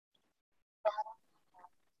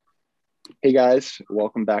Hey guys,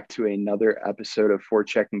 welcome back to another episode of For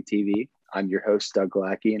Checking TV. I'm your host, Doug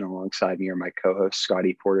Glacky, and alongside me are my co-hosts,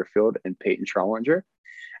 Scotty Porterfield and Peyton Trollinger.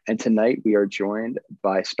 And tonight we are joined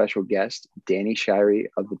by special guest, Danny Shirey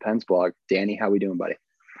of the Pens blog. Danny, how we doing, buddy?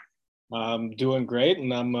 I'm doing great,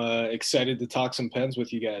 and I'm excited to talk some Pens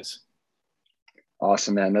with you guys.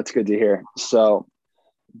 Awesome, man. That's good to hear. So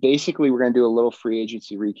basically, we're going to do a little free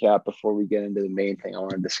agency recap before we get into the main thing I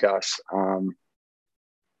want to discuss.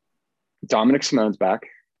 Dominic Simone's back,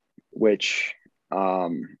 which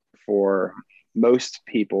for most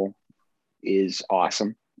people is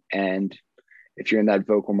awesome. And if you're in that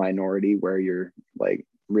vocal minority where you're like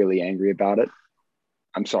really angry about it,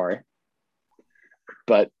 I'm sorry.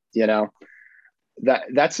 But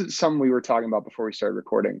that's something we were talking about before we started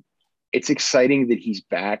recording. It's exciting that he's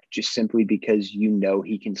back just simply because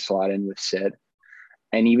he can slot in with Sid.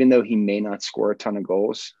 And even though he may not score a ton of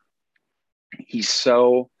goals, he's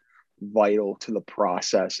so vital to the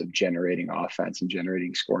process of generating offense and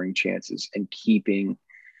generating scoring chances and keeping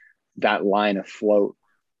that line afloat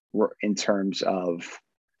in terms of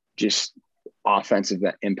just offensive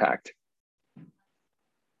impact.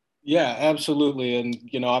 Yeah, absolutely. And,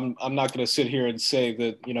 I'm not going to sit here and say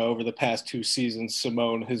that, over the past two seasons,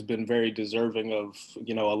 Simone has been very deserving of, a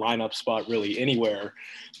lineup spot really anywhere.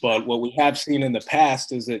 But what we have seen in the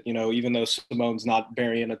past is that, even though Simone's not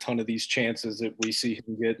burying a ton of these chances that we see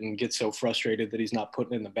him get so frustrated that he's not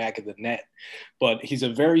putting in the back of the net, but he's a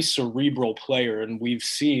very cerebral player. And we've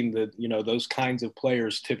seen that, those kinds of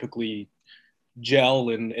players typically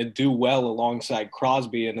gel and do well alongside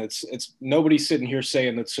Crosby. And it's nobody's sitting here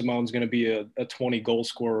saying that Simone's going to be a 20 goal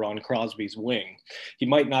scorer on Crosby's wing. He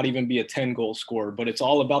might not even be a 10 goal scorer, but it's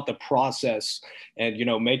all about the process and,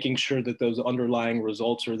 making sure that those underlying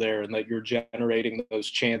results are there and that you're generating those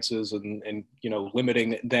chances and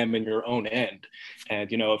limiting them in your own end. And,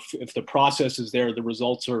 if the process is there, the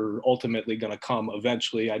results are ultimately going to come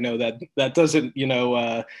eventually. I know that doesn't,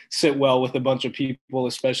 sit well with a bunch of people,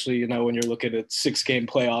 especially, when you're looking at 6-game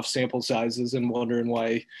playoff sample sizes and wondering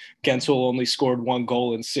why Gensel only scored one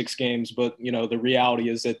goal in 6 games. But, the reality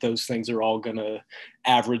is that those things are all going to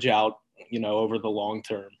average out, over the long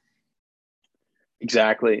term.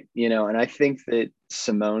 Exactly. And I think that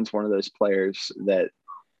Simone's one of those players that,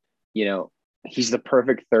 he's the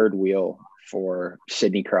perfect third wheel for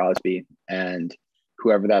Sidney Crosby and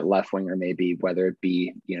whoever that left winger may be, whether it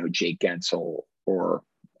be, Jake Gensel or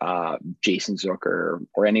Jason Zucker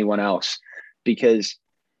or anyone else, because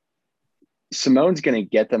Simone's going to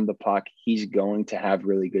get them the puck. He's going to have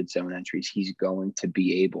really good zone entries. He's going to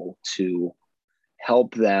be able to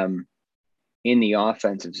help them in the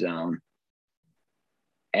offensive zone.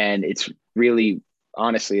 And it's really,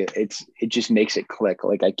 honestly, it just makes it click.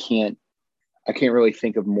 Like I can't really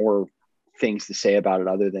think of more things to say about it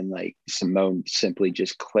other than like Simone simply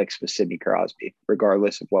just clicks with Sidney Crosby,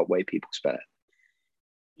 regardless of what way people spend it.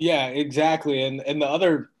 Yeah, exactly. And the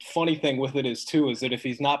other funny thing with it is that if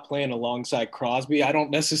he's not playing alongside Crosby, I don't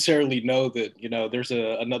necessarily know that, there's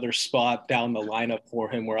another spot down the lineup for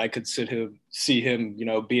him where I could see him,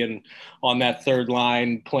 being on that third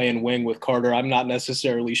line, playing wing with Carter. I'm not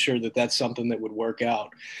necessarily sure that that's something that would work out.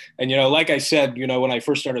 And, like I said, when I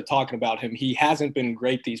first started talking about him, he hasn't been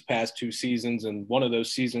great these past 2 seasons. And one of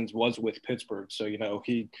those seasons was with Pittsburgh. So,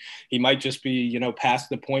 he might just be, past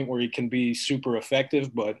the point where he can be super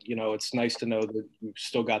effective, but it's nice to know that you've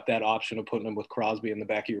still got that option of putting him with Crosby in the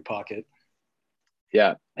back of your pocket.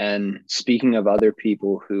 Yeah. And speaking of other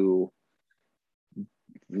people who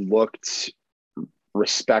looked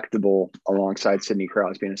respectable alongside Sidney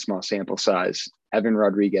Crosby in a small sample size, Evan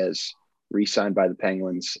Rodriguez re-signed by the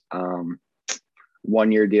Penguins.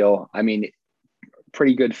 1-year deal. I mean,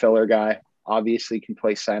 pretty good filler guy. Obviously can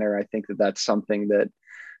play center. I think that that's something that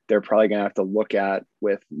they're probably going to have to look at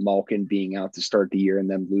with Malkin being out to start the year and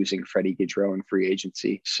them losing Freddie Gaudreau in free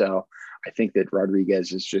agency. So I think that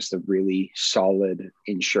Rodriguez is just a really solid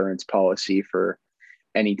insurance policy for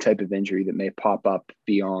any type of injury that may pop up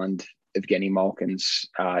beyond Evgeny Malkin's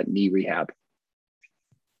knee rehab.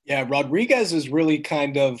 Yeah, Rodriguez is really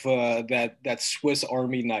kind of that Swiss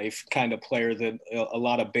Army knife kind of player that a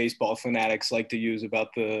lot of baseball fanatics like to use about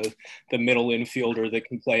the middle infielder that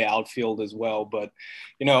can play outfield as well. But,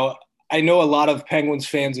 I know a lot of Penguins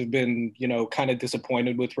fans have been, kind of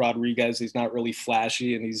disappointed with Rodriguez. He's not really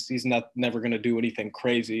flashy and he's never going to do anything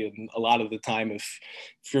crazy. And a lot of the time, if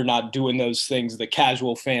you're not doing those things, the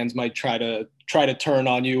casual fans might try to try to turn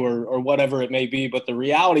on you or whatever it may be. But the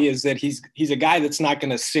reality is that he's a guy that's not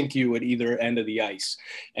going to sink you at either end of the ice.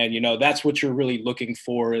 And, that's what you're really looking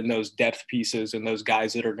for in those depth pieces and those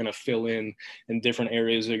guys that are going to fill in different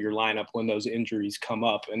areas of your lineup when those injuries come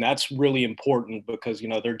up. And that's really important because,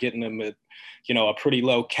 they're getting them at, a pretty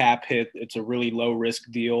low cap hit. It's a really low risk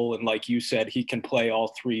deal. And like you said, he can play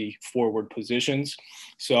all three forward positions.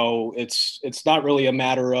 So it's not really a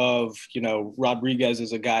matter of, Rodriguez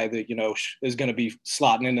is a guy that, is going to be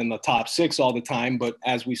slotting in the top six all the time. But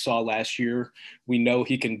as we saw last year, we know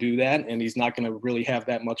he can do that. And he's not going to really have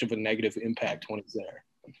that much of a negative impact when he's there.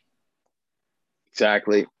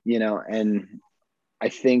 Exactly. And I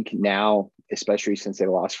think now, especially since they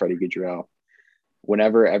lost Freddie Gaudreau,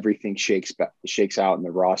 whenever everything shakes out and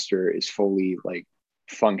the roster is fully like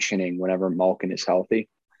functioning, whenever Malkin is healthy,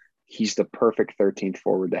 he's the perfect 13th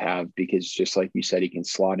forward to have because just like you said, he can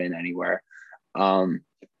slot in anywhere.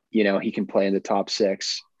 He can play in the top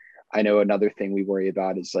six. I know another thing we worry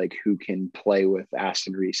about is like who can play with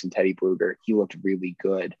Aston Reese and Teddy Bluger. He looked really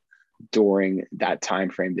good during that time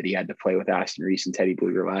frame that he had to play with Aston Reese and Teddy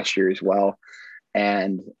Bluger last year as well.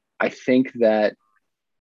 And I think that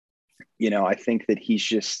he's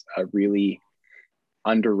just a really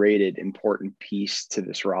underrated, important piece to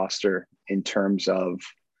this roster in terms of,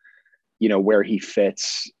 where he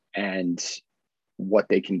fits and what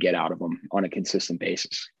they can get out of him on a consistent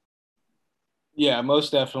basis. Yeah,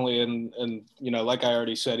 most definitely. And like I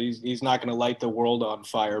already said, he's not going to light the world on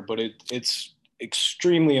fire, but it's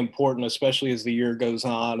extremely important, especially as the year goes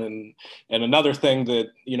on. And another thing that,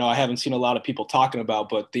 I haven't seen a lot of people talking about,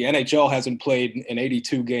 but the NHL hasn't played an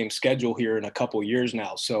 82 game schedule here in a couple of years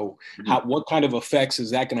now. So what kind of effects is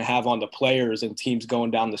that going to have on the players and teams going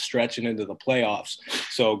down the stretch and into the playoffs?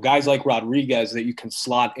 So guys like Rodriguez that you can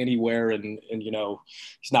slot anywhere and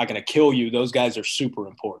he's not going to kill you. Those guys are super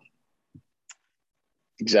important.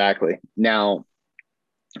 Exactly. Now,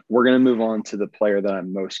 we're going to move on to the player that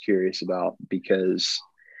I'm most curious about because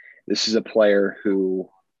this is a player who,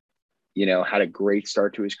 had a great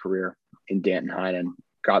start to his career in Danton Heinen,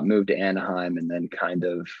 got moved to Anaheim, and then kind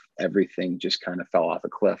of everything just kind of fell off a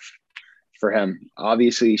cliff for him.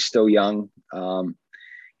 Obviously, he's still young.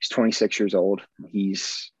 He's 26 years old. He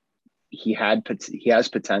has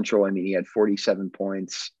potential. I mean, he had 47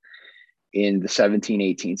 points in the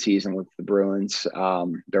 17-18 season with the Bruins.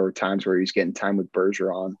 There were times where he was getting time with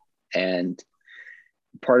Bergeron. And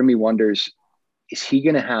part of me wonders, is he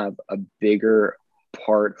going to have a bigger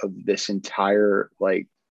part of this entire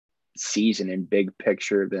season and big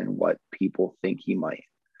picture than what people think he might?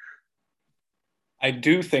 I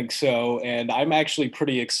do think so, and I'm actually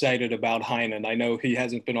pretty excited about Heinen. I know he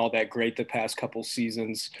hasn't been all that great the past couple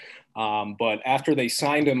seasons, but after they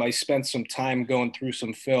signed him, I spent some time going through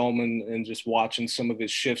some film and just watching some of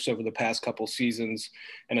his shifts over the past couple seasons,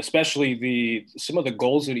 and especially some of the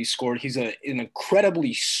goals that he scored. He's an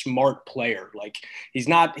incredibly smart player. Like he's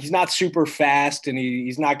not super fast, and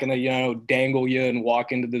he's not going to dangle you and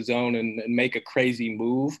walk into the zone and make a crazy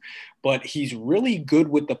move. But he's really good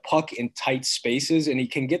with the puck in tight spaces, and he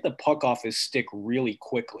can get the puck off his stick really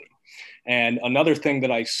quickly. And another thing that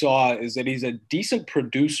I saw is that he's a decent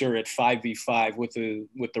producer at 5v5 with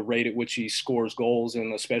the rate at which he scores goals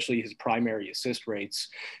and especially his primary assist rates.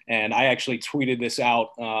 And I actually tweeted this out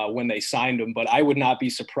when they signed him, but I would not be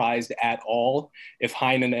surprised at all if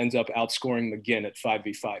Heinen ends up outscoring McGinn at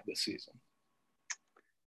 5v5 this season.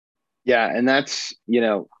 Yeah, and that's,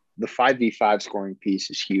 the 5v5 scoring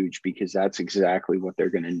piece is huge because that's exactly what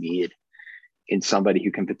they're going to need in somebody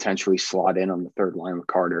who can potentially slot in on the third line with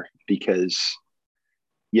Carter because,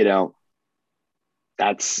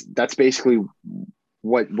 that's basically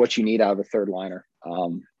what you need out of a third liner.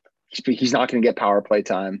 He's not going to get power play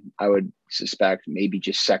time. I would suspect maybe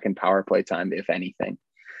just second power play time, if anything.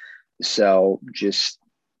 So just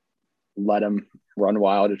let him run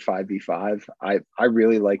wild at 5v5. I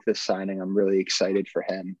really like this signing. I'm really excited for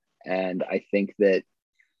him. And I think that,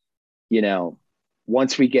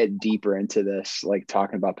 once we get deeper into this, like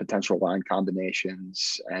talking about potential line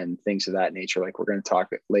combinations and things of that nature, like we're going to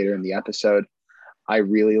talk later in the episode, I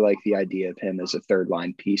really like the idea of him as a third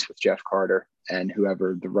line piece with Jeff Carter and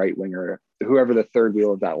whoever the third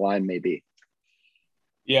wheel of that line may be.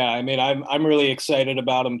 Yeah, I mean, I'm really excited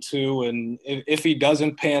about him too. And if he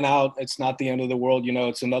doesn't pan out, it's not the end of the world.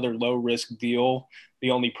 It's another low risk deal.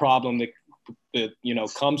 The only problem that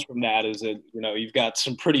comes from that is that you've got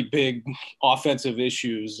some pretty big offensive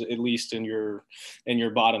issues, at least in your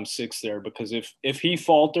bottom six there, because if he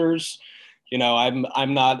falters,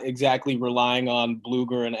 I'm not exactly relying on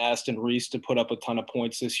Bluger and Aston Reese to put up a ton of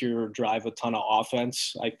points this year or drive a ton of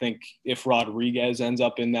offense. I think if Rodriguez ends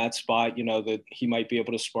up in that spot, that he might be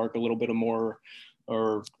able to spark a little bit of more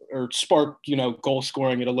or spark, goal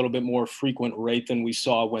scoring at a little bit more frequent rate than we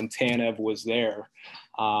saw when Tanev was there.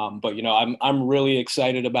 But I'm really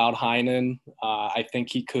excited about Heinen. I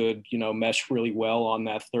think he could, mesh really well on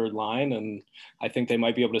that third line, and I think they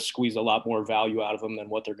might be able to squeeze a lot more value out of him than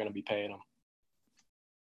what they're going to be paying him.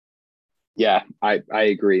 Yeah, I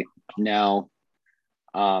agree. Now,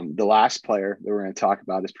 the last player that we're going to talk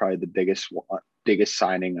about is probably the biggest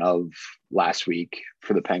signing of last week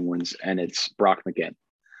for the Penguins, and it's Brock McGinn.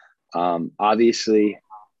 Obviously,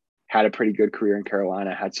 had a pretty good career in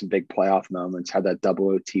Carolina, had some big playoff moments, had that double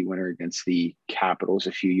OT winner against the Capitals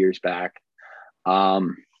a few years back.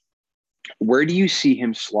 Where do you see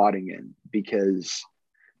him slotting in? Because,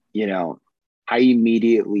 I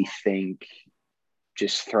immediately think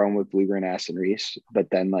just throw him with Bluger and Aston Reese, but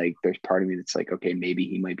then there's part of me that's like, okay, maybe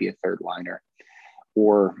he might be a third liner,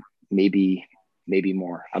 or maybe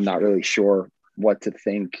more. I'm not really sure what to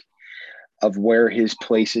think of where his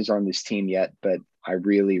place is on this team yet, but I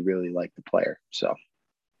really, really like the player. So.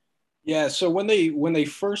 Yeah, so when they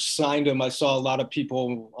first signed him, I saw a lot of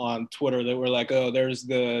people on Twitter that were like, "Oh, there's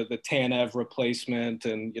the Tanev replacement,"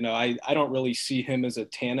 and I don't really see him as a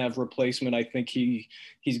Tanev replacement. I think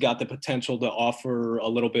he's got the potential to offer a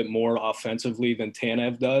little bit more offensively than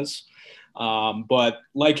Tanev does. But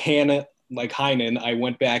like Heinen, I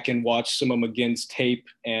went back and watched some of McGinn's tape,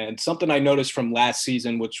 and something I noticed from last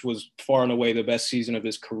season, which was far and away the best season of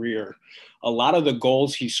his career. A lot of the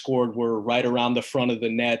goals he scored were right around the front of the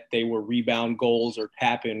net. They were rebound goals or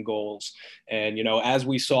tap-in goals. And, as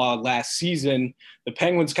we saw last season, the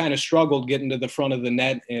Penguins kind of struggled getting to the front of the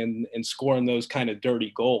net and scoring those kind of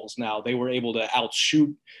dirty goals. Now, they were able to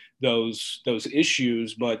outshoot those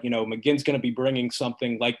issues, but McGinn's going to be bringing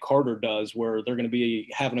something like Carter does, where they're going to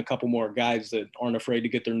be having a couple more guys that aren't afraid to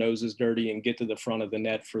get their noses dirty and get to the front of the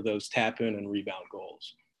net for those tap-in and rebound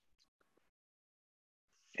goals.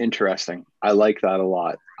 Interesting. I like that a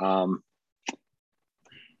lot.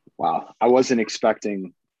 Wow. I wasn't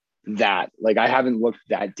expecting that. I haven't looked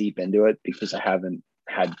that deep into it because I haven't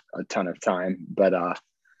had a ton of time, but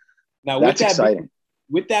now that's exciting.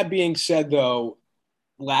 With that being said, though,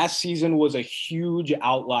 last season was a huge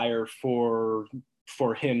outlier for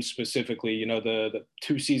him specifically. The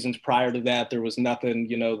 2 seasons prior to that, there was nothing,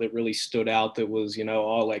 that really stood out that was,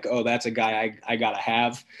 oh, that's a guy I got to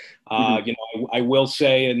have. I will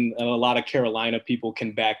say, and a lot of Carolina people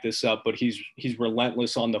can back this up, but he's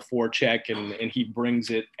relentless on the forecheck and he brings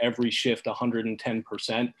it every shift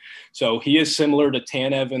 110%. So he is similar to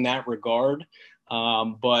Tanev in that regard.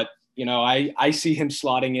 But I see him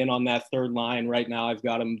slotting in on that third line right now. I've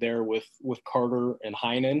got him there with Carter and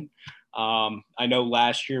Heinen. I know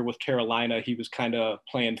last year with Carolina, he was kind of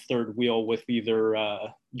playing third wheel with either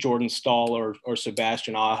Jordan Staal or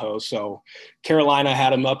Sebastian Aho. So Carolina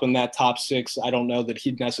had him up in that top 6. I don't know that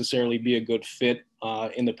he'd necessarily be a good fit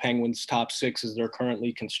in the Penguins' top 6 as they're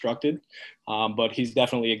currently constructed. But he's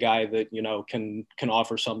definitely a guy that, can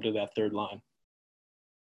offer something to that third line.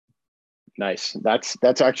 Nice.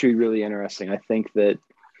 That's actually really interesting. I think that,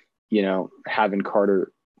 having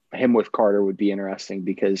him with Carter would be interesting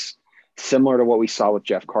because similar to what we saw with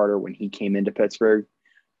Jeff Carter when he came into Pittsburgh,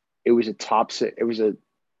 it was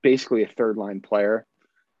basically a third line player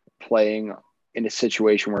playing in a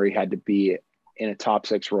situation where he had to be in a top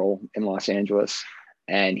 6 role in Los Angeles.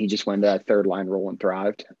 And he just went to that third line role and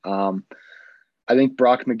thrived. I think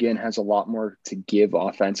Brock McGinn has a lot more to give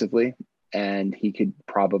offensively, and he could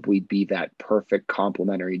probably be that perfect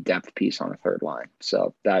complementary depth piece on a third line.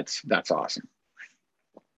 So that's awesome.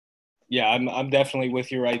 Yeah, I'm definitely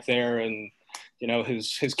with you right there. And,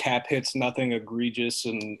 his cap hits nothing egregious.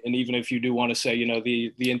 And even if you do want to say,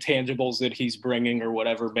 the intangibles that he's bringing or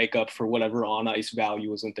whatever make up for whatever on ice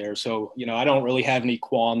value isn't there. So, I don't really have any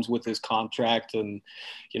qualms with his contract. And,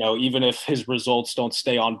 even if his results don't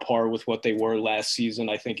stay on par with what they were last season,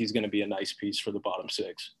 I think he's going to be a nice piece for the bottom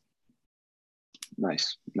 6.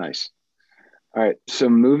 Nice. All right. So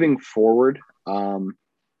moving forward,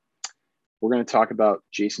 we're going to talk about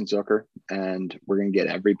Jason Zucker, and we're going to get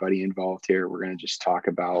everybody involved here. We're going to just talk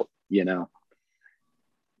about,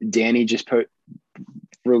 Danny just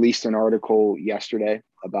released an article yesterday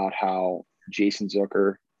about how Jason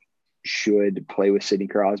Zucker should play with Sidney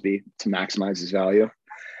Crosby to maximize his value.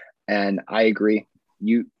 And I agree.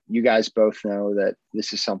 You guys both know that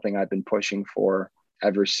this is something I've been pushing for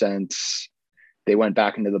ever since they went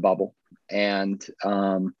back into the bubble. And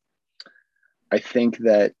I think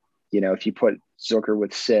that, if you put Zucker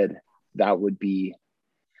with Sid, that would be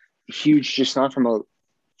huge, just not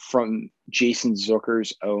from Jason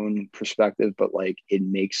Zucker's own perspective, but like it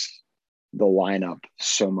makes the lineup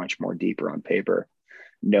so much more deeper on paper,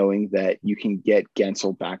 knowing that you can get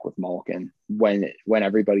Gensel back with Malkin when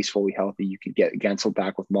everybody's fully healthy. You can get Gensel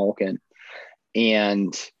back with Malkin,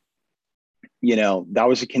 and that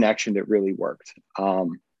was a connection that really worked.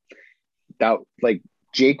 That like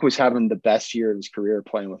Jake was having the best year of his career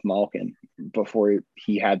playing with Malkin before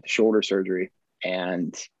he had the shoulder surgery,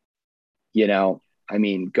 and I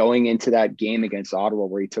mean, going into that game against Ottawa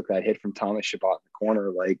where he took that hit from Thomas Chabot in the corner,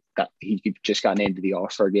 like that, he just got named to the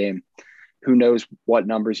All-Star game. Who knows what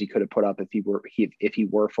numbers he could have put up if he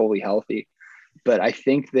were fully healthy. But I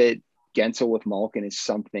think that Gensel with Malkin is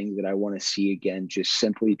something that I want to see again, just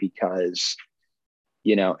simply because,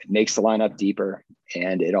 it makes the lineup deeper,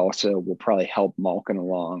 and it also will probably help Malkin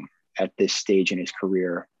along at this stage in his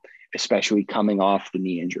career, especially coming off the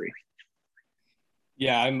knee injury.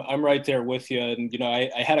 Yeah, I'm right there with you. And,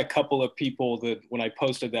 I had a couple of people that when I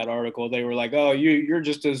posted that article, they were like, oh, you're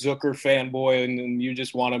just a Zucker fanboy and you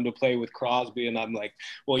just want him to play with Crosby. And I'm like,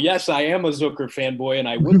 well, yes, I am a Zucker fanboy and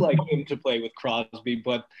I would like him to play with Crosby.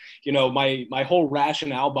 But, my whole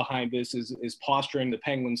rationale behind this is posturing the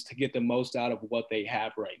Penguins to get the most out of what they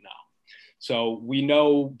have right now. So we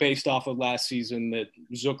know based off of last season that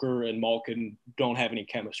Zucker and Malkin don't have any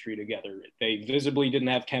chemistry together. They visibly didn't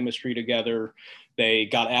have chemistry together. They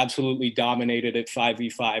got absolutely dominated at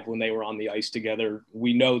 5v5 when they were on the ice together.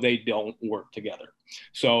 We know they don't work together.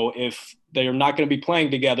 So if they're not going to be playing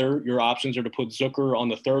together, your options are to put Zucker on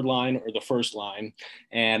the third line or the first line.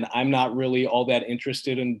 And I'm not really all that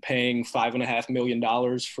interested in paying $5.5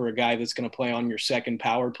 million for a guy that's going to play on your second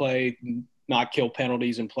power play, not kill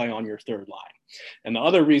penalties, and play on your third line. And the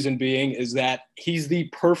other reason being is that he's the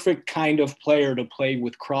perfect kind of player to play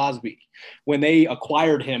with Crosby. When they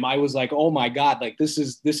acquired him, I was like, oh my God, like this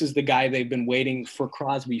is the guy they've been waiting for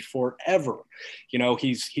Crosby forever.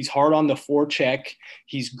 He's hard on the forecheck.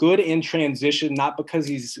 He's good in transition, not because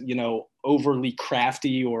he's, overly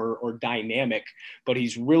crafty or dynamic, but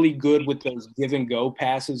he's really good with those give and go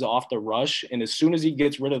passes off the rush. And as soon as he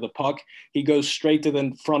gets rid of the puck, he goes straight to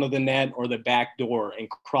the front of the net or the back door. And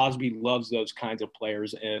Crosby loves those kinds of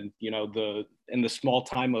players. And, in the small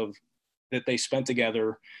time that they spent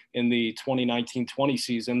together in the 2019-20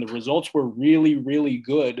 season, the results were really, really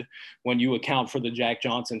good when you account for the Jack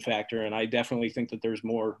Johnson factor. And I definitely think that there's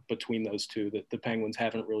more between those two that the Penguins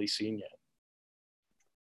haven't really seen yet.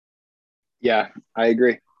 Yeah, I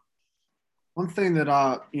agree. One thing that,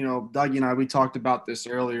 Dougie and I, we talked about this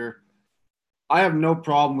earlier. I have no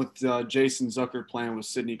problem with Jason Zucker playing with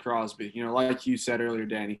Sidney Crosby. Like you said earlier,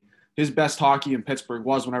 Danny, his best hockey in Pittsburgh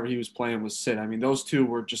was whenever he was playing with Sid. I mean, those two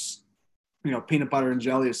were just, peanut butter and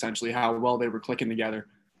jelly, essentially, how well they were clicking together.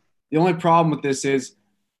 The only problem with this is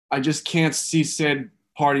I just can't see Sid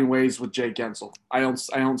parting ways with Jake Gensel. I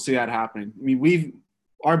don't see that happening. I mean,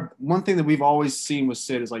 one thing that we've always seen with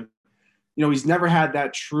Sid is like, he's never had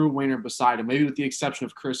that true winger beside him, maybe with the exception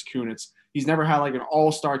of Chris Kunitz. He's never had like an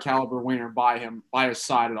all-star caliber winger by his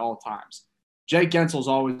side at all times. Jake Gensel's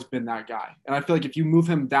always been that guy. And I feel like if you move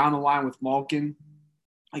him down the line with Malkin,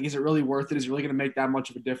 like, is it really worth it? Is it really going to make that much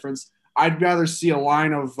of a difference? I'd rather see a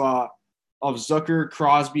line of Zucker,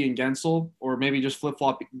 Crosby, and Gensel, or maybe just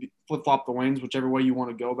flip-flop the wings, whichever way you want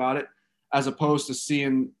to go about it, as opposed to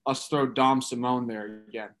seeing us throw Dom Simone there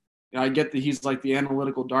again. I get that he's like the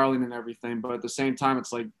analytical darling and everything, but at the same time,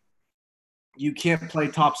 it's like you can't play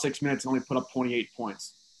top 6 minutes and only put up 28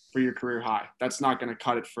 points for your career high. That's not going to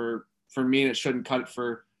cut it for me, and it shouldn't cut it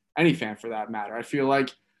for any fan for that matter. I feel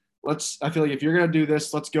like if you're going to do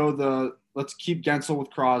this, let's keep Gensel with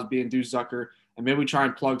Crosby and do Zucker, and maybe try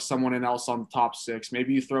and plug someone else on the top 6.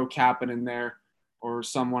 Maybe you throw Kappen in there or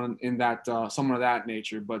someone of that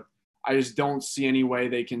nature, but I just don't see any way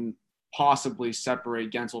they can possibly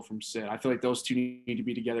separate Gensel from Sid. I feel like those two need to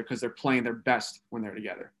be together because they're playing their best when they're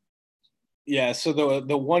together. Yeah, so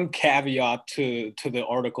the one caveat to the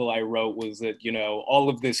article I wrote was that, all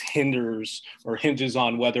of this hinges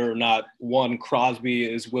on whether or not, one,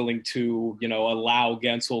 Crosby is willing to, allow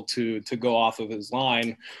Gensel to go off of his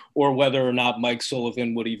line, or whether or not Mike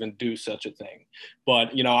Sullivan would even do such a thing.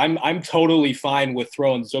 But, I'm totally fine with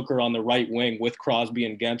throwing Zucker on the right wing with Crosby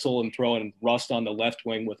and Gensel and throwing Rust on the left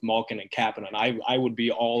wing with Malkin and Kapanen. I would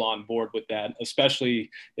be all on board with that, especially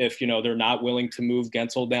if, they're not willing to move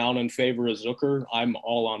Gensel down in favor of Zucker. I'm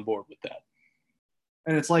all on board with that.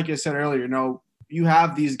 And it's like I said earlier, you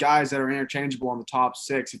have these guys that are interchangeable on the top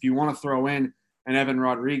 6. If you want to throw in an Evan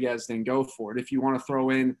Rodriguez, then go for it. If you want to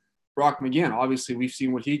throw in Brock McGinn, obviously we've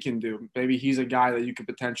seen what he can do. Maybe he's a guy that you could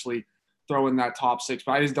potentially throw in that top six.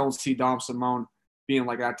 But I just don't see Dom Simone being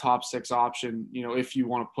like that top six option, if you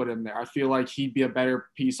want to put him there. I feel like he'd be a better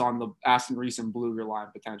piece on the Aston Reese and Bluger line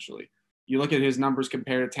potentially. You look at his numbers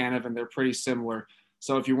compared to Tanev, and they're pretty similar.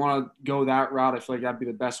 So if you want to go that route, I feel like that'd be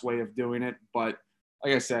the best way of doing it. But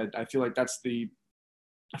like I said, I feel like that'd be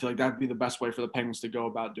the best way for the Penguins to go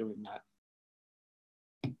about doing that.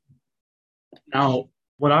 Now,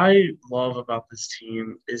 what I love about this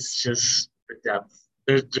team is just the depth.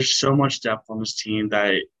 There's so much depth on this team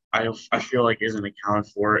that I feel like isn't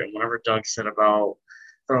accounted for. And whenever Doug said about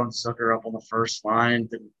throwing Zucker up on the first line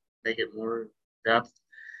to make it more depth,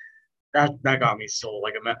 that got me sold.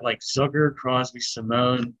 Like Zucker, Crosby,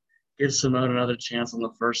 Simone, give Simone another chance on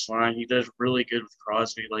the first line. He does really good with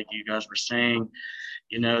Crosby, like you guys were saying.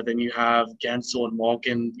 Then you have Gensel and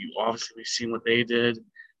Malkin. We've seen what they did.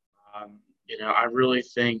 I really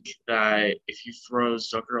think that if you throw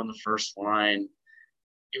Zucker on the first line,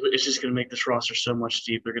 it's just going to make this roster so much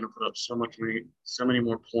deeper. They're going to put up so many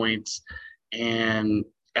more points, and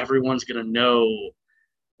everyone's going to know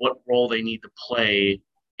what role they need to play,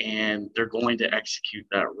 and they're going to execute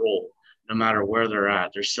that role no matter where they're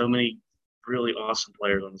at. There's so many really awesome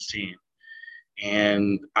players on the team,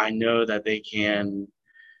 and I know that they can,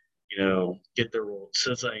 get their role.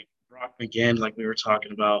 So it's like Brock McGinn, like we were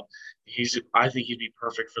talking about. I think he'd be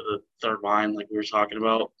perfect for the third line, like we were talking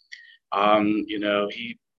about. We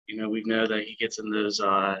know that he gets in those in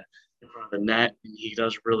front of the net, and he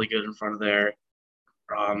does really good in front of there.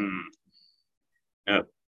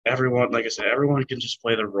 Everyone, like I said, everyone can just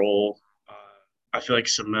play their role. I feel like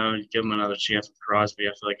Simone, give him another chance with Crosby.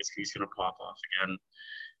 I feel like he's going to pop off again,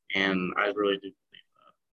 and I really do believe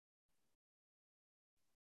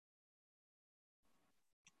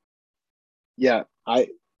that. Yeah, I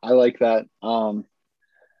like that.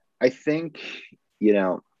 I think,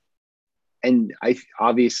 and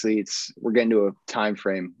obviously we're getting to a time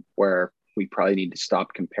frame where we probably need to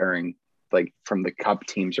stop comparing like from the cup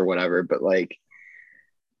teams or whatever, but like,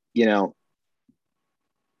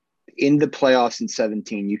 in the playoffs in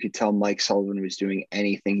 2017, you could tell Mike Sullivan was doing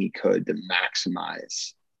anything he could to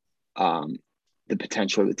maximize the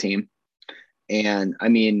potential of the team. And I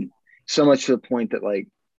mean, so much to the point that like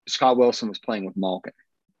Scott Wilson was playing with Malkin.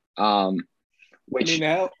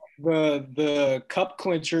 The cup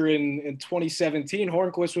clincher in 2017,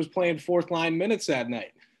 Hornquist was playing fourth line minutes that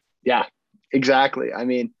night. Yeah, exactly. I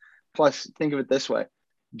mean, plus think of it this way.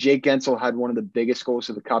 Jake Gensel had one of the biggest goals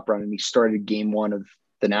of the cup run, and he started game one of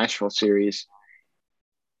the Nashville series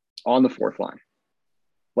on the fourth line.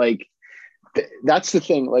 Like, that's the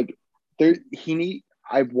thing. Like,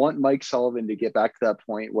 I want Mike Sullivan to get back to that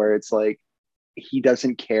point where it's like he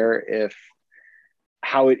doesn't care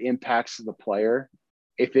how it impacts the player.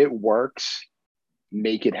 If it works,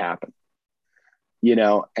 make it happen.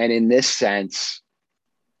 And in this sense,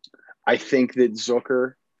 I think that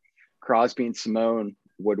Zucker, Crosby, and Simone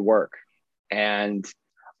would work. And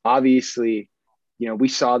obviously, we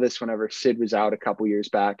saw this whenever Sid was out a couple years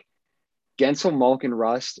back. Gensel, Malkin,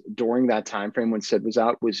 Rust during that time frame when Sid was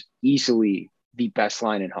out was easily the best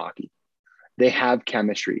line in hockey. They have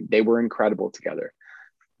chemistry. They were incredible together.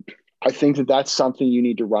 I think that that's something you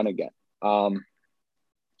need to run again. We're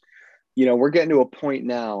getting to a point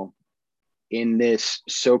now in this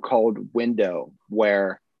so-called window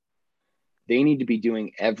where they need to be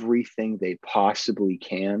doing everything they possibly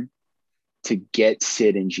can to get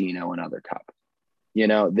Sid and Gino another cup.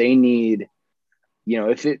 They need,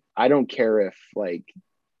 I don't care if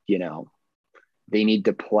they need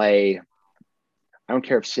to play. I don't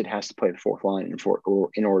care if Sid has to play the fourth line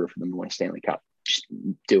in order for them to win a Stanley Cup. Just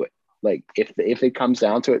do it. Like if it comes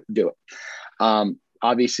down to it, do it.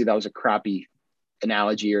 Obviously that was a crappy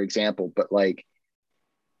analogy or example, but like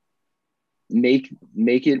make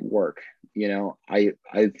it work. I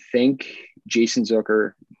think Jason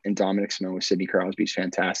Zucker and Dominic Simone with Sidney Crosby is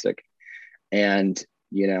fantastic. And,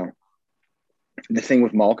 the thing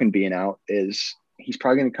with Malkin being out is he's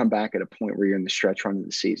probably going to come back at a point where you're in the stretch run of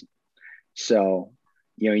the season. So,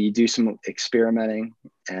 you do some experimenting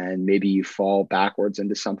and maybe you fall backwards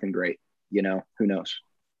into something great, who knows?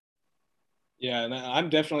 Yeah, and I'm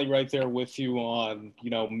definitely right there with you on,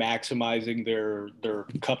 maximizing their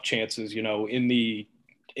cup chances, in the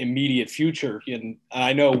immediate future. And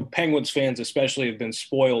I know Penguins fans especially have been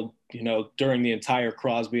spoiled, during the entire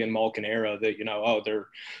Crosby and Malkin era that,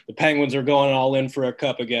 the Penguins are going all in for a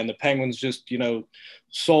cup again. The Penguins just,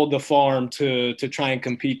 sold the farm to try and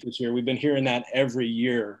compete this year. We've been hearing that every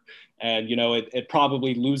year. And, it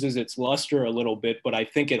probably loses its luster a little bit, but I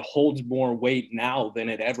think it holds more weight now than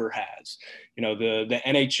it ever has. The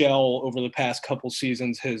NHL over the past couple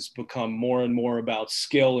seasons has become more and more about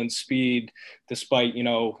skill and speed, despite,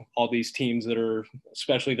 all these teams that are,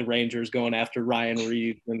 especially the Rangers, going after Ryan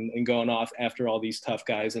Reed and going off after all these tough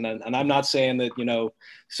guys. And I'm not saying that,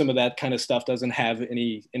 some of that kind of stuff doesn't have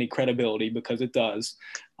any credibility, because it does.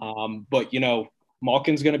 But,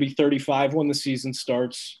 Malkin's going to be 35 when the season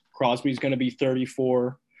starts. Crosby's going to be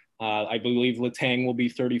 34. I believe Letang will be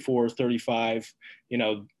 34 or 35.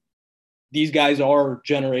 These guys are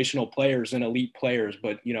generational players and elite players,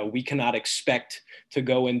 but, we cannot expect to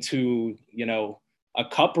go into, a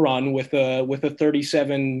cup run with a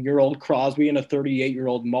 37-year-old Crosby and a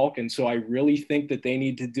 38-year-old Malkin. So I really think that they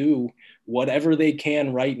need to do whatever they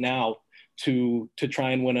can right now to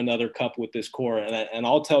try and win another cup with this core. And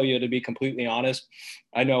I'll tell you, to be completely honest,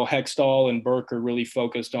 I know Hextall and Burke are really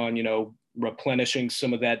focused on, replenishing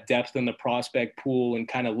some of that depth in the prospect pool and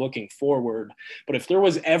kind of looking forward. But if there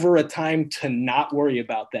was ever a time to not worry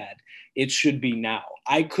about that, it should be now.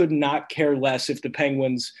 I could not care less if the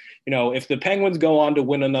Penguins, if the Penguins go on to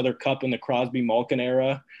win another cup in the Crosby Malkin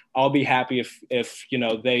era, I'll be happy if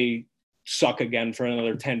they suck again for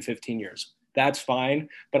another 10, 15 years. That's fine.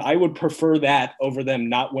 But I would prefer that over them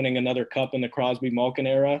not winning another cup in the Crosby Malkin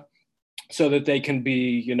era, so that they can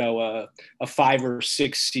be, a 5 or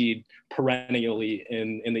 6 seed perennially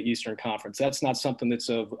in the Eastern Conference. That's not something that's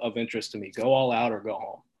of interest to me. Go all out or go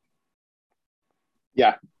home.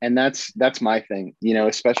 Yeah. And that's my thing,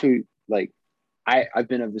 especially like I've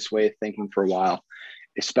been of this way of thinking for a while,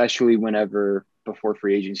 especially before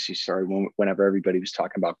free agency started, whenever everybody was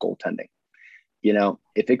talking about goaltending.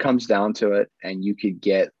 If it comes down to it and you could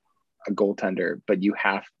get a goaltender, but you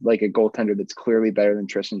have like a goaltender that's clearly better than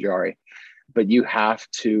Tristan Jarry, but you have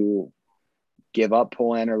to give up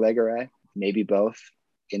Poulin or Legare, maybe both,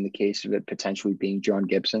 in the case of it potentially being John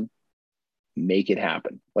Gibson, make it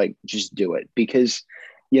happen. Like, just do it. Because,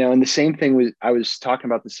 and the same thing I was talking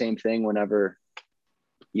about the same thing whenever,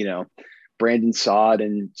 Brandon Saad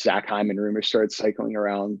and Zach Hyman rumors started cycling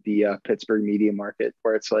around the Pittsburgh media market,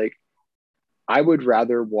 where it's like, I would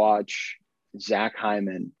rather watch Zach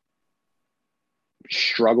Hyman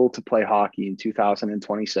struggle to play hockey in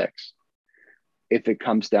 2026 if it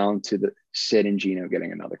comes down to the Sid and Gino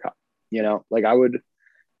getting another cup.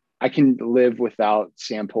 I can live without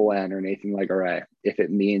Sam Poulin or Nathan Legare if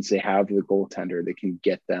it means they have the goaltender that can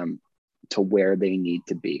get them to where they need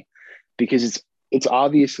to be, because it's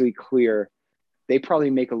obviously clear they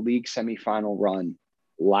probably make a league semifinal run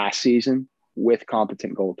last season with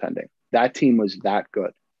competent goaltending. That team was that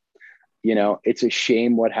good. It's a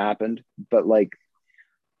shame what happened, but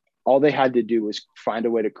all they had to do was find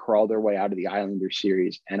a way to crawl their way out of the Islander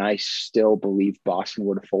series. And I still believe Boston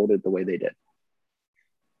would have folded the way they did.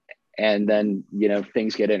 And then,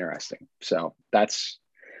 things get interesting. So that's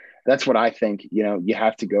what I think. You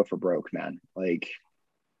have to go for broke, man.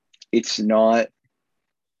 It's not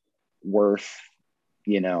worth,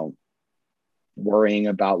 worrying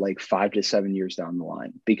about 5 to 7 years down the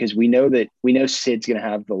line, because we know Sid's going to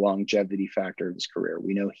have the longevity factor of his career.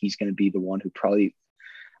 We know he's going to be the one who probably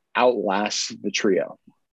outlasts the trio,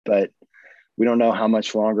 but we don't know how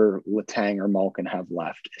much longer Letang or Malkin have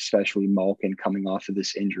left, especially Malkin coming off of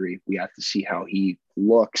this injury. We have to see how he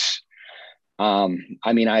looks. I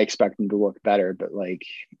expect him to look better, but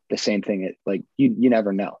the same thing, you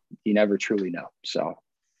never know. You never truly know. So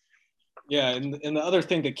yeah, and the other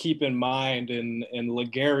thing to keep in mind, and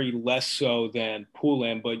Legare less so than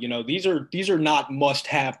Poulin, but these are not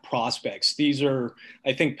must-have prospects. These are,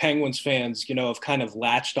 I think, Penguins fans, have kind of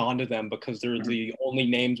latched onto them because they're the only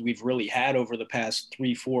names we've really had over the past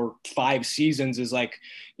 3, 4, 5 seasons. Is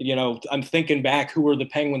I'm thinking back, who are the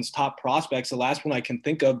Penguins' top prospects? The last one I can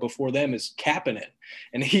think of before them is Kapanen,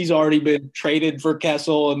 and he's already been traded for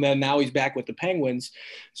Kessel, and then now he's back with the Penguins.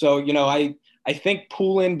 So I think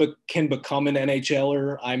Poulin can become an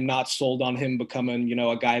NHLer. I'm not sold on him becoming,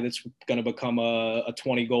 a guy that's going to become a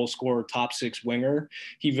 20-goal scorer, top 6 winger.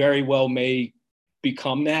 He very well may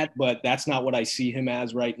become that, but that's not what I see him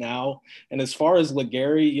as right now. And as far as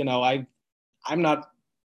Legare,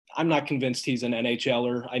 I'm not convinced he's an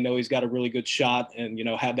NHLer. I know he's got a really good shot and,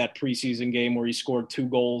 had that preseason game where he scored 2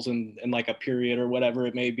 goals in a period or whatever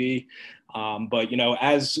it may be. But,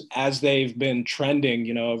 as they've been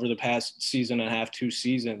trending, over the past season and a half, 2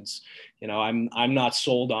 seasons, I'm not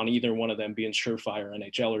sold on either one of them being surefire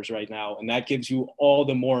NHLers right now. And that gives you all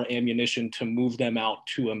the more ammunition to move them out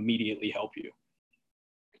to immediately help you.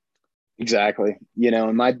 Exactly.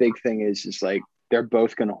 And my big thing is they're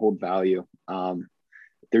both going to hold value.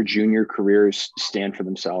 their junior careers stand for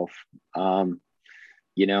themselves.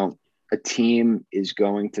 You know, a team is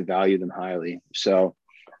going to value them highly. So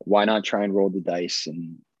why not try and roll the dice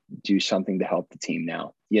and do something to help the team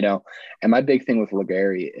now, you know? And my big thing with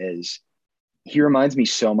Legary is he reminds me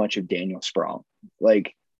so much of Daniel Sprong.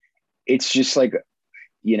 Like, it's just like,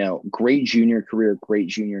 you know, great junior career, great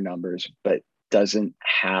junior numbers, but doesn't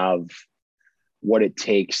have what it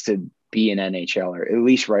takes to be an NHLer, at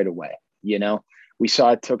least right away. You know, we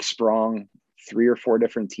saw it took Sprong 3 or 4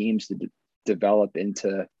 different teams to develop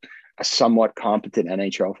into a somewhat competent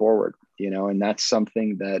NHL forward, you know, and that's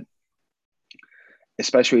something that,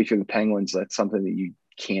 especially if you're the Penguins, that's something that you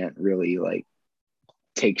can't really like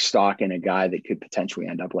take stock in a guy that could potentially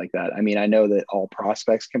end up like that. I mean, I know that all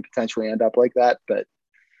prospects can potentially end up like that, but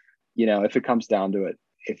you know, if it comes down to it,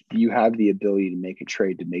 if you have the ability to make a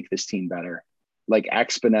trade to make this team better, like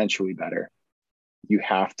exponentially better, you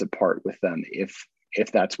have to part with them if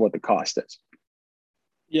that's what the cost is.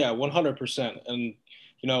 Yeah, 100%. And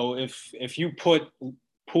you know, if you put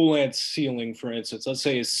Poulant's ceiling, for instance, let's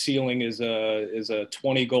say his ceiling is a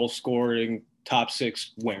 20 goal scoring top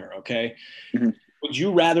 6 winger, okay? Mm-hmm. Would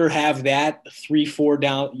you rather have that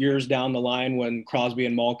 3-4 years down the line when Crosby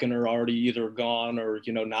and Malkin are already either gone or,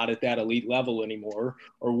 you know, not at that elite level anymore?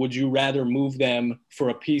 Or would you rather move them for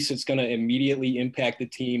a piece that's going to immediately impact the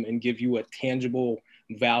team and give you a tangible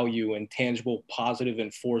value and tangible positive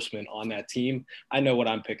enforcement on that team? I know what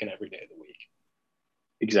I'm picking every day of the week.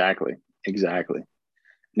 Exactly.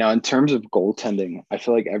 Now, in terms of goaltending, I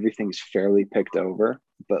feel like everything's fairly picked over,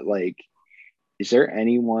 but like, is there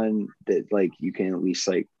anyone that like you can at least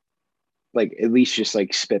like at least just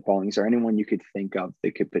like spitballing? Is there anyone you could think of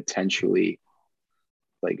that could potentially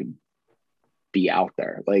like be out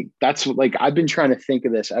there? Like that's like I've been trying to think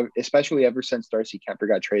of this, especially ever since Darcy Kemper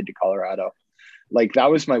got traded to Colorado. Like that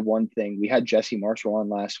was my one thing. We had Jesse Marshall on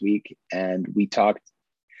last week, and we talked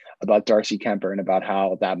about Darcy Kemper and about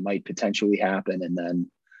how that might potentially happen, and then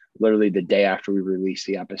literally the day after we released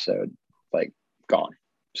the episode, like gone.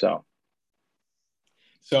 So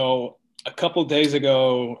a couple days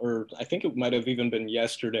ago, or I think it might have even been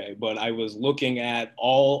yesterday, but I was looking at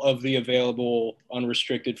all of the available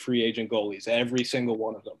unrestricted free agent goalies, every single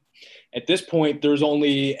one of them. At this point, there's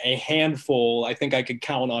only a handful. I think I could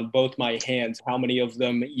count on both my hands how many of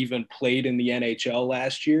them even played in the NHL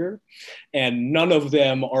last year. And none of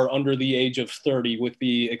them are under the age of 30, with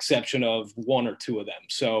the exception of 1 or 2 of them.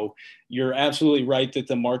 So you're absolutely right that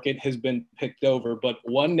the market has been picked over. But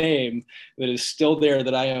one name that is still there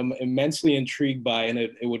that I am immensely intrigued by, and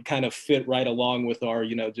it would kind of fit right along with our,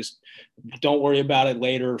 you know, just don't worry about it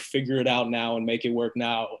later, figure it out now and make it work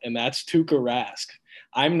now. And that's Tuukka Rask.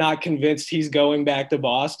 I'm not convinced he's going back to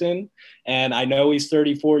Boston. And I know he's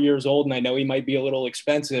 34 years old, and I know he might be a little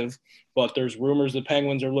expensive, but there's rumors the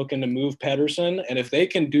Penguins are looking to move Pettersson. And if they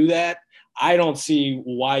can do that, I don't see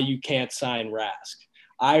why you can't sign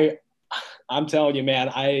Rask. I'm telling you, man,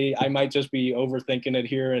 I might just be overthinking it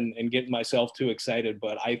here and getting myself too excited,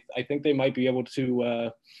 but I think they might be able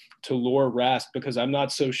to lure Rask, because I'm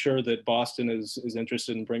not so sure that Boston is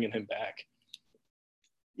interested in bringing him back.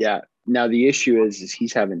 Yeah. Now the issue is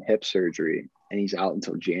he's having hip surgery and he's out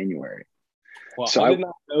until January. Well, so I did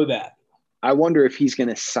not know that. I wonder if he's going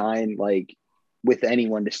to sign like with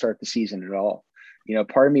anyone to start the season at all. You know,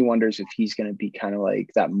 part of me wonders if he's going to be kind of like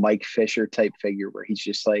that Mike Fisher type figure where he's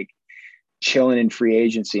just like chilling in free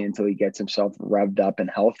agency until he gets himself revved up and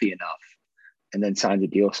healthy enough and then signs a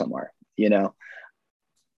deal somewhere, you know?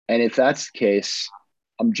 And if that's the case,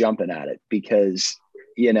 I'm jumping at it because,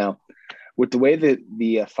 you know, with the way that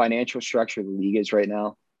the financial structure of the league is right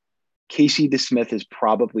now, Casey DeSmith is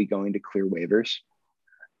probably going to clear waivers.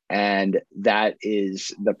 And that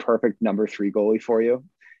is the perfect number 3 goalie for you.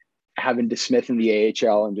 Having DeSmith in the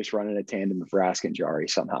AHL and just running a tandem of Rask and Jarry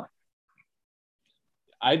somehow.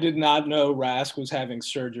 I did not know Rask was having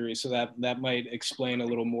surgery, so that might explain a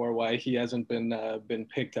little more why he hasn't been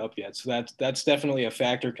picked up yet. So that's definitely a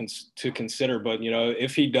factor to consider. But you know,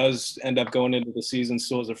 if he does end up going into the season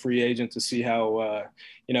still as a free agent, to see how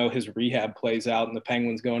you know, his rehab plays out, and the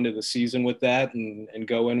Penguins go into the season with that and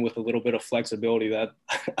go in with a little bit of flexibility, that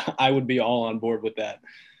I would be all on board with that.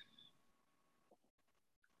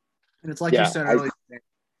 And it's like you said earlier.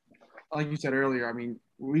 Like you said earlier, I mean,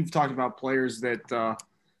 we've talked about players that.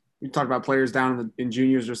 We talked about players down in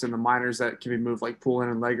juniors, just in the minors, that can be moved, like Poulin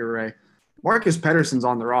and Legare. Marcus Pettersson's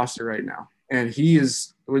on the roster right now. And he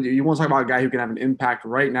is – you want to talk about a guy who can have an impact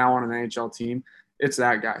right now on an NHL team, it's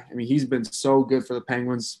that guy. I mean, he's been so good for the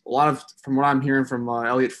Penguins. A lot of – from what I'm hearing from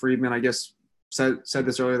Elliot Friedman, I guess said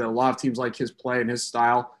this earlier, that a lot of teams like his play and his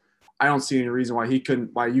style. I don't see any reason why you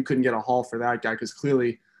couldn't get a haul for that guy, because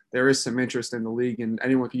clearly there is some interest in the league, and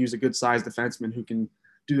anyone could use a good sized defenseman who can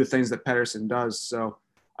do the things that Pettersson does. So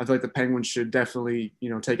I feel like the Penguins should definitely,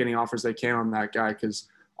 take any offers they can on that guy, because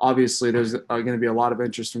obviously there's going to be a lot of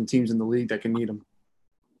interest from teams in the league that can need him.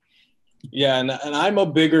 Yeah, and I'm a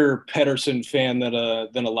bigger Pettersson fan than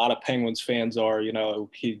a lot of Penguins fans are.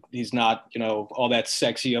 He's not all that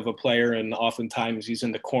sexy of a player, and oftentimes he's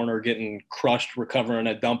in the corner getting crushed, recovering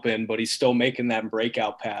a dump in, but he's still making that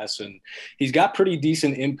breakout pass, and he's got pretty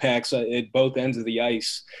decent impacts at both ends of the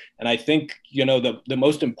ice. And I think the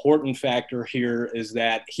most important factor here is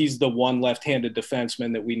that he's the one left-handed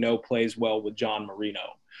defenseman that we know plays well with John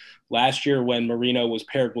Marino. Last year, when Marino was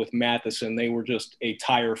paired with Matheson, they were just a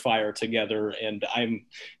tire fire together. And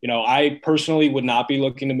I personally would not be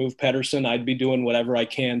looking to move Pettersson. I'd be doing whatever I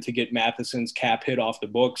can to get Matheson's cap hit off the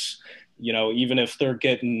books. Even if they're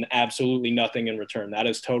getting absolutely nothing in return, that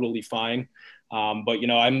is totally fine. But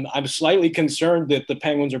I'm slightly concerned that the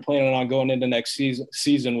Penguins are planning on going into next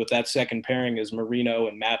season with that second pairing as Marino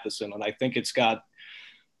and Matheson, and I think it's got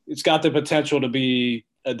the potential to be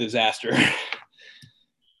a disaster.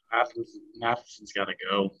 Matheson's got to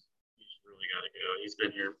go. He's really got to go. He's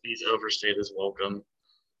been here. He's overstayed his welcome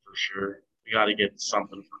for sure. We got to get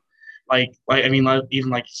something for, even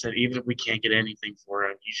like you said, even if we can't get anything for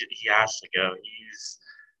him, he has to go.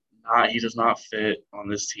 He does not fit on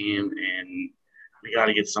this team, and we got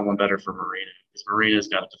to get someone better for Marino, because Marino's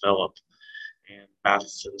got to develop, and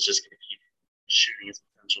Matheson's just going to keep shooting his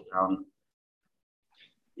potential down.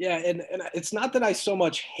 Yeah, and it's not that I so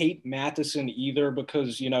much hate Matheson either,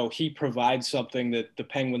 because, he provides something that the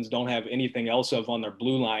Penguins don't have anything else of on their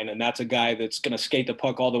blue line, and that's a guy that's going to skate the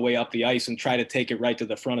puck all the way up the ice and try to take it right to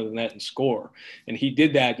the front of the net and score. And he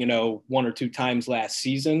did that, one or two times last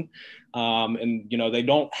season. And they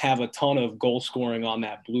don't have a ton of goal scoring on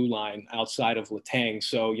that blue line outside of Letang.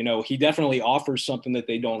 So, he definitely offers something that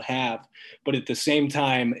they don't have. But at the same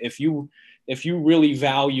time, if you really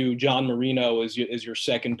value John Marino as your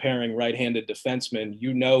second pairing right-handed defenseman,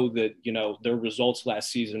 that, their results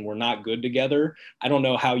last season were not good together. I don't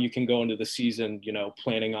know how you can go into the season,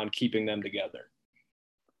 planning on keeping them together.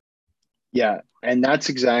 Yeah, and that's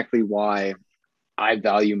exactly why I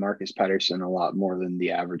value Marcus Pettersson a lot more than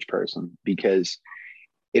the average person, because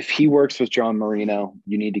if he works with John Marino,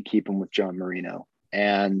 you need to keep him with John Marino.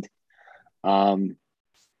 And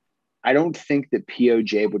I don't think that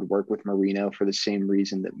POJ would work with Marino for the same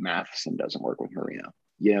reason that Matheson doesn't work with Marino.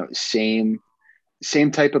 Same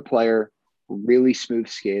type of player, really smooth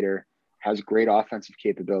skater, has great offensive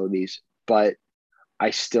capabilities, but I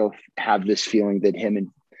still have this feeling that him and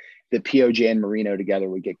the POJ and Marino together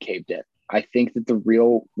would get caved in. I think that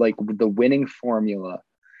the winning formula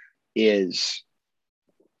is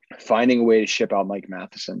finding a way to ship out Mike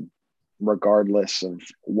Matheson, regardless of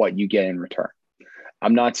what you get in return.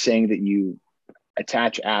 I'm not saying that you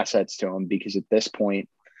attach assets to him, because at this point,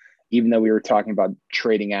 even though we were talking about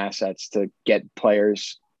trading assets to get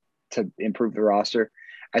players to improve the roster,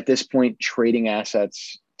 at this point, trading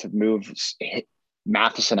assets to move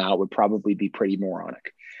Matheson out would probably be pretty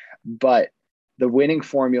moronic. But the winning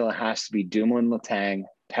formula has to be Dumoulin, Letang,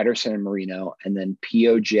 Pettersson, and Marino, and then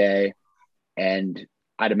POJ, and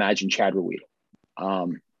I'd imagine Chad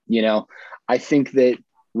Ruhwedel. I think that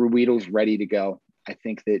Ruhwedel's ready to go. I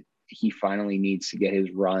think that he finally needs to get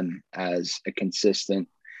his run as a consistent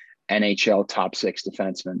NHL top six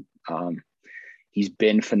defenseman. He's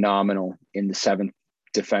been phenomenal in the seventh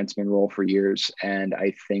defenseman role for years, and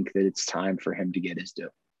I think that it's time for him to get his due.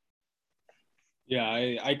 Yeah,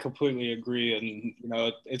 I completely agree. And,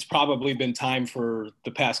 it's probably been time for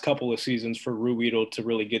the past couple of seasons for Ruhwedel to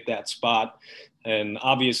really get that spot. And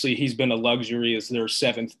obviously he's been a luxury as their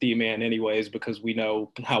seventh D-man anyways, because we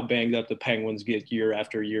know how banged up the Penguins get year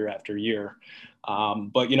after year after year.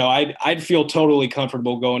 But I'd feel totally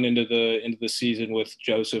comfortable going into the season with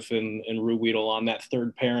Joseph and Ruhwedel on that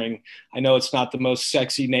third pairing. I know it's not the most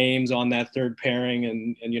sexy names on that third pairing,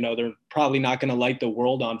 and they're probably not going to light the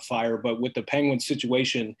world on fire. But with the Penguins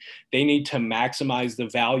situation, they need to maximize the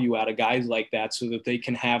value out of guys like that so that they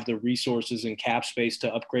can have the resources and cap space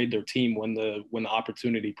to upgrade their team when the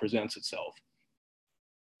opportunity presents itself.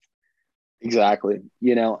 Exactly,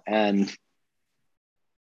 and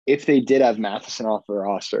if they did have Matheson off the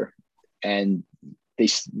roster, and they,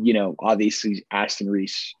 obviously Aston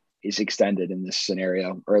Reese is extended in this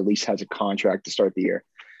scenario, or at least has a contract to start the year,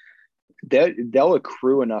 they'll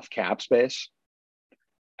accrue enough cap space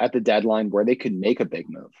at the deadline where they could make a big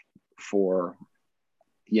move for,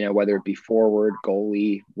 whether it be forward,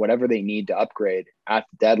 goalie, whatever they need to upgrade at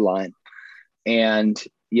the deadline. And,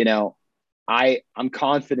 I'm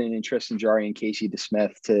confident in Tristan Jarry and Casey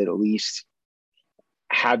DeSmith to at least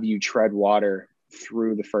have you tread water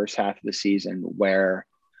through the first half of the season where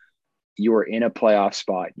you're in a playoff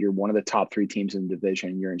spot. You're one of the top 3 teams in the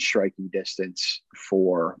division. You're in striking distance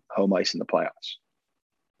for home ice in the playoffs.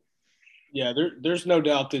 Yeah, there's no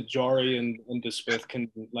doubt that Jari and DeSmith can,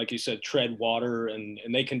 like you said, tread water, and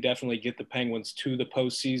they can definitely get the Penguins to the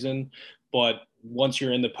postseason. But once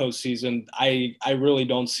you're in the postseason, I really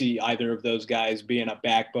don't see either of those guys being a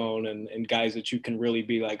backbone and guys that you can really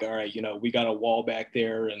be like, all right, we got a wall back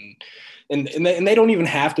there, and they don't even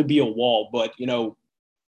have to be a wall, but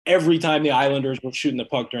every time the Islanders were shooting the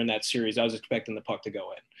puck during that series, I was expecting the puck to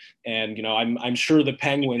go in. And, I'm sure the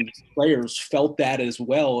Penguins players felt that as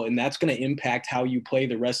well. And that's going to impact how you play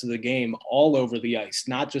the rest of the game all over the ice,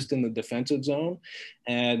 not just in the defensive zone.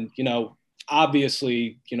 And,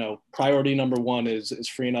 obviously, priority number one is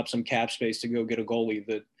freeing up some cap space to go get a goalie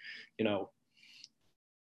that,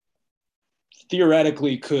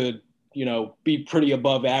 theoretically could be pretty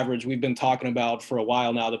above average. We've been talking about for a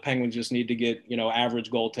while now. The Penguins just need to get,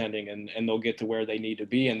 average goaltending and they'll get to where they need to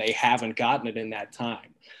be. And they haven't gotten it in that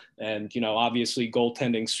time. And, obviously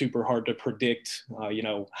goaltending super hard to predict,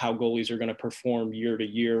 how goalies are going to perform year to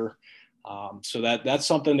year. So that's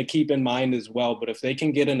something to keep in mind as well. But if they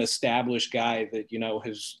can get an established guy that,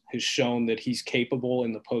 has shown that he's capable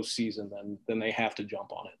in the postseason, then they have to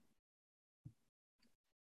jump on it.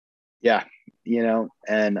 Yeah.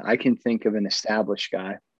 And I can think of an established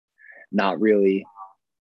guy, not really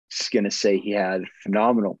going to say he had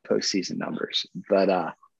phenomenal postseason numbers,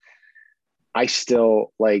 but I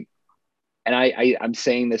still and I'm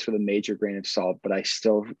saying this with a major grain of salt, but I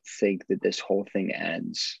still think that this whole thing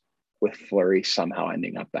ends with Fleury somehow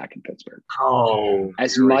ending up back in Pittsburgh. Oh,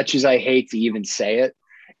 as much as I hate to even say it,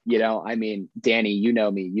 Danny, you know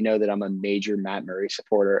me, that I'm a major Matt Murray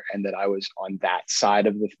supporter and that I was on that side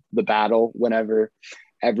of the battle whenever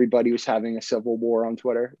everybody was having a civil war on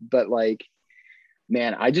Twitter. But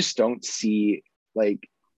man, I just don't see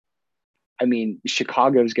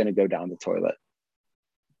Chicago's going to go down the toilet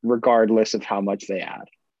regardless of how much they add,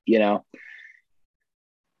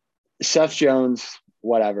 Seth Jones,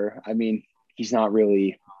 whatever. He's not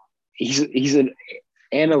really,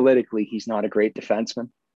 analytically, he's not a great defenseman.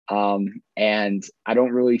 And I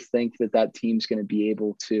don't really think that team's going to be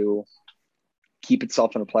able to keep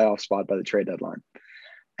itself in a playoff spot by the trade deadline.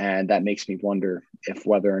 And that makes me wonder if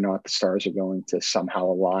whether or not the Stars are going to somehow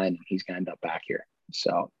align and he's going to end up back here.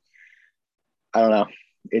 So I don't know.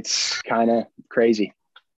 It's kind of crazy.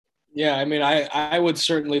 Yeah, I would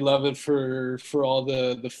certainly love it for all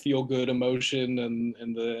the feel good emotion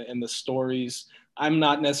and the stories. I'm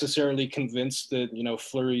not necessarily convinced that,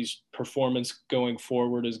 Fleury's performance going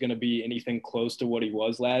forward is going to be anything close to what he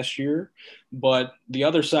was last year. But the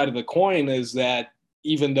other side of the coin is that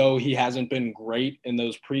even though he hasn't been great in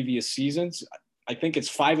those previous seasons, I think it's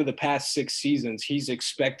 5 of the past 6 seasons he's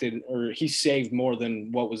saved more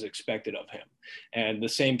than what was expected of him. And the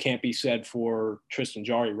same can't be said for Tristan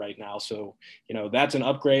Jarry right now. So, that's an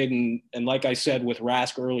upgrade. And like I said with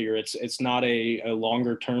Rask earlier, it's not a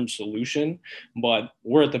longer term solution, but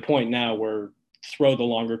we're at the point now where throw the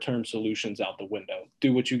longer term solutions out the window.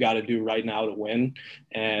 Do what you got to do right now to win.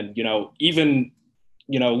 And, even,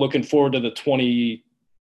 looking forward to the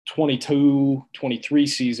 2022-23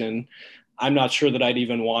 season, I'm not sure that I'd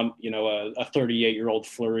even want, a 38-year-old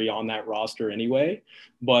Fleury on that roster anyway.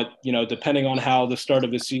 But, depending on how the start of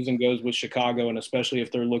the season goes with Chicago, and especially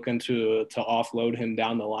if they're looking to offload him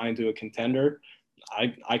down the line to a contender,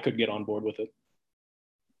 I could get on board with it.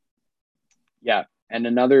 Yeah. And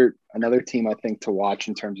another team I think to watch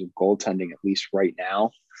in terms of goaltending, at least right now,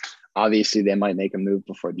 obviously they might make a move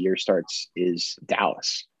before the year starts, is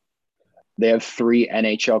Dallas. They have 3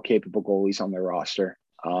 NHL capable goalies on their roster.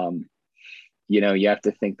 You have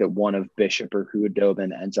to think that one of Bishop or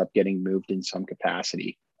Hudobin ends up getting moved in some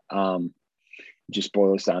capacity. It just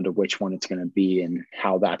boils down to which one it's going to be and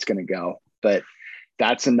how that's going to go. But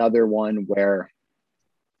that's another one where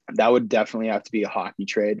that would definitely have to be a hockey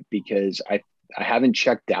trade, because I haven't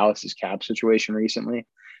checked Dallas's cap situation recently,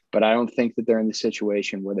 but I don't think that they're in the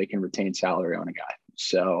situation where they can retain salary on a guy.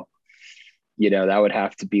 So, that would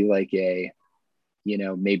have to be like a,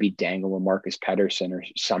 maybe dangle a Marcus Pettersson or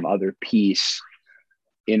some other piece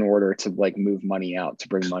in order to move money out to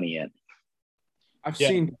bring money in. I've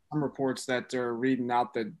seen some reports that are reading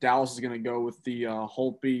out that Dallas is going to go with the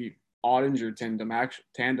Holtby Ottinger tandem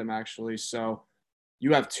actually. So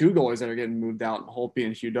you have 2 goalies that are getting moved out, Holtby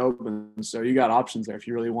and Hudobin. So you got options there if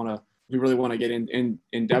you really want to get in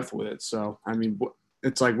depth with it. So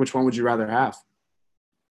it's like, which one would you rather have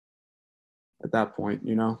at that point?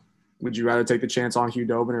 Would you rather take the chance on Hugh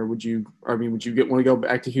Dobin, or would you want to go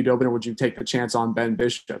back to Hugh Dobin, or would you take the chance on Ben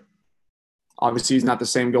Bishop? Obviously, he's not the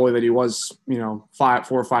same goalie that he was, 4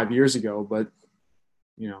 or 5 years ago, but,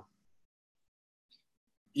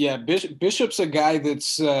 Yeah, Bishop's a guy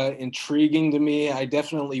that's intriguing to me. I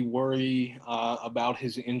definitely worry about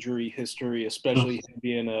his injury history, especially him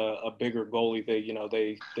being a bigger goalie.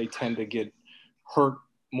 They tend to get hurt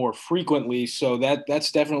more frequently, so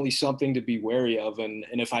that's definitely something to be wary of. And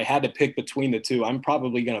if I had to pick between the two, I'm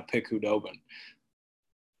probably going to pick Hudobin.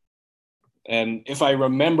 And if I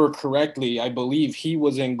remember correctly, I believe he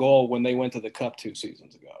was in goal when they went to the Cup 2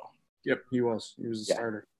 seasons ago. Yep, he was. He was a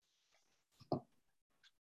starter.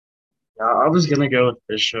 Yeah, I was gonna go with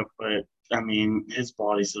Bishop, but I mean, his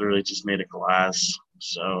body's literally just made of glass,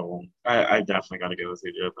 so I definitely got to go with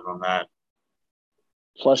Udobin on that.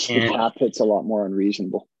 Plus, the cap hit's a lot more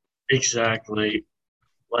unreasonable. Exactly.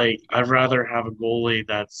 Like, I'd rather have a goalie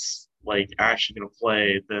that's like actually gonna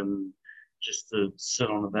play than just to sit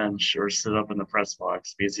on the bench or sit up in the press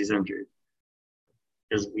box because he's injured.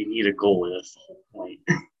 Because we need a goalie. That's the whole point.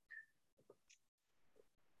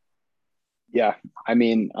 Yeah, I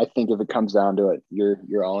mean, I think if it comes down to it,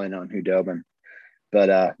 you're all in on Hudobin.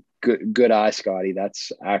 But good eye, Scotty.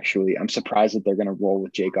 That's actually, I'm surprised that they're going to roll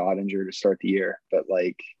with Jake Ottinger to start the year. But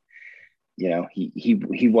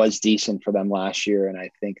he was decent for them last year, and I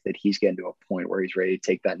think that he's getting to a point where he's ready to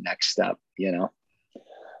take that next step.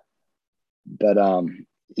 But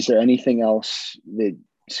is there anything else that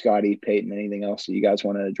Scotty, Peyton, anything else that you guys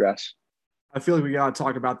want to address? I feel like we got to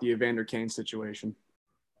talk about the Evander Kane situation.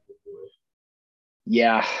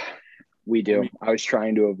 Yeah, we do. I was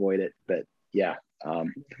trying to avoid it, but yeah. No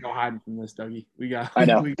hiding from this, Dougie. I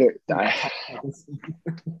know.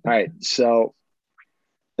 All right. So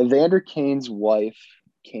Evander Kane's wife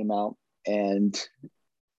came out and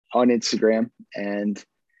on Instagram and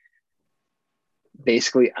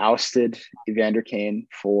basically ousted Evander Kane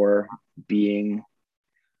for being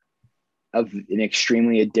an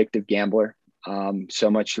extremely addictive gambler.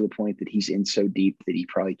 So much to the point that he's in so deep that he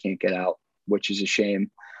probably can't get out, which is a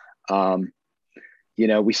shame.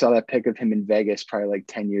 We saw that pic of him in Vegas probably like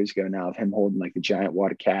 10 years ago now of him holding like a giant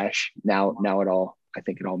wad of cash. Now I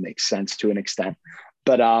think it all makes sense to an extent.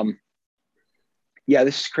 But yeah,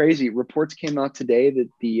 this is crazy. Reports came out today that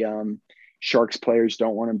the Sharks players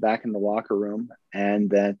don't want him back in the locker room, and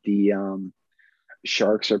that the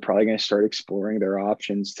Sharks are probably going to start exploring their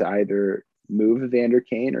options to either move Evander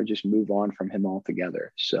Kane or just move on from him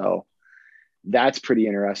altogether. So that's pretty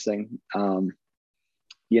interesting. And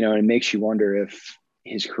it makes you wonder if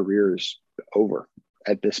his career is over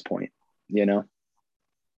at this point,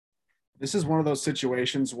 This is one of those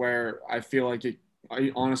situations where I feel like it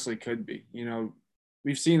honestly could be.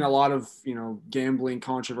 We've seen a lot of, gambling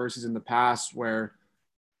controversies in the past where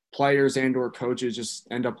players and or coaches just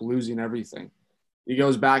end up losing everything. It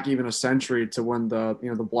goes back even a century to when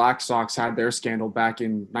the Black Sox had their scandal back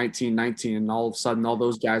in 1919, and all of a sudden all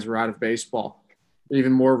those guys were out of baseball.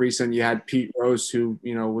 Even more recent, you had Pete Rose, who,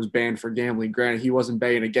 was banned for gambling. Granted, he wasn't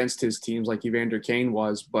betting against his teams like Evander Kane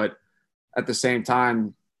was, but at the same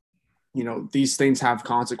time, these things have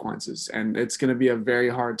consequences, and it's going to be a very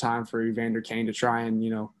hard time for Evander Kane to try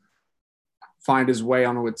and, find his way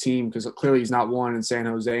onto a team, because clearly he's not one in San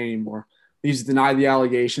Jose anymore. He's denied the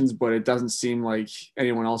allegations, but it doesn't seem like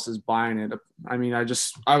anyone else is buying it. I mean,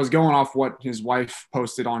 I was going off what his wife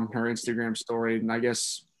posted on her Instagram story, and I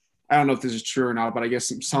don't know if this is true or not, but I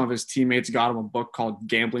guess some of his teammates got him a book called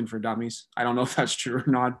Gambling for Dummies. I don't know if that's true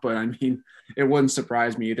or not, but I mean, it wouldn't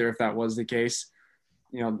surprise me either if that was the case.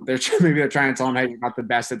 Maybe they're trying to tell him, hey, you're not the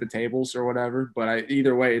best at the tables or whatever. But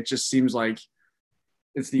either way, it just seems like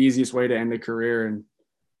it's the easiest way to end a career. And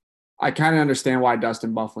I kind of understand why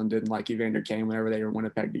Dustin Byfuglien didn't like Evander Kane whenever they were in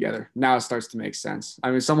Winnipeg together. Now it starts to make sense.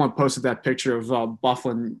 I mean, someone posted that picture of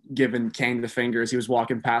Byfuglien giving Kane the finger as he was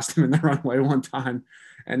walking past him in the runway one time.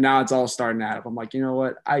 And now it's all starting to add up. I'm like, you know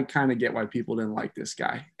what? I kind of get why people didn't like this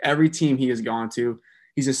guy. Every team he has gone to,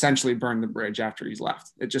 he's essentially burned the bridge after he's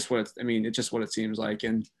left. It's just what it seems like.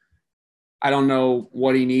 And I don't know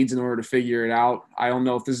what he needs in order to figure it out. I don't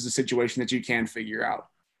know if this is a situation that you can figure out,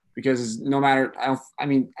 because no matter, I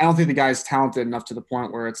don't think the guy's talented enough to the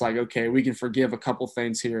point where it's like, okay, we can forgive a couple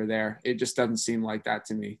things here or there. It just doesn't seem like that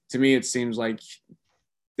to me. To me, it seems like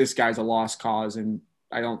this guy's a lost cause, and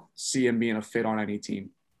I don't see him being a fit on any team,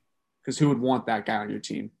 because who would want that guy on your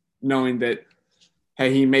team, knowing that,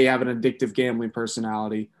 hey, he may have an addictive gambling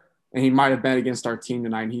personality and he might have bet against our team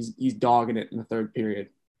tonight and he's dogging it in the third period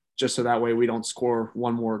just so that way we don't score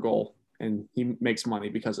one more goal and he makes money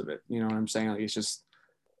because of it. You know what I'm saying? Like, it's just,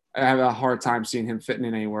 I have a hard time seeing him fitting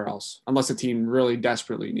in anywhere else unless a team really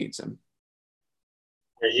desperately needs him.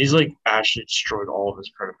 Yeah, he's like actually destroyed all of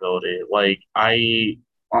his credibility. Like I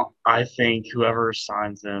think whoever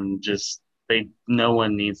signs him, just no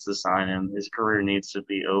one needs to sign him. His career needs to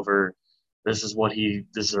be over. This is what he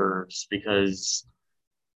deserves because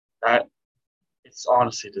that it's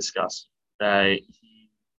honestly disgusting that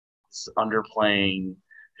he's underplaying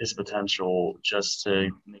his potential just to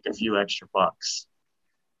make a few extra bucks.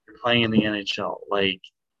 You're playing in the NHL, like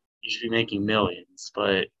you should be making millions,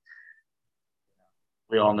 but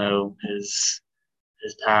we all know his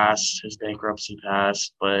past, his bankruptcy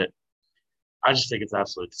past, but I just think it's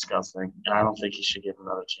absolutely disgusting, and I don't think he should give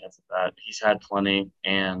another chance at that. He's had plenty,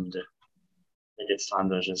 and I think it's time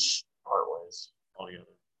to just part ways altogether.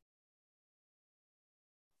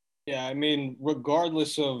 Yeah, I mean,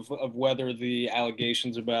 regardless of whether the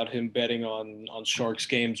allegations about him betting on Sharks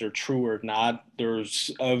games are true or not,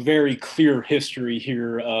 there's a very clear history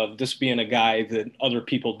here of this being a guy that other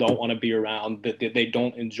people don't want to be around, that they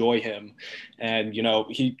don't enjoy him. And,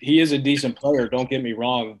 he is a decent player, don't get me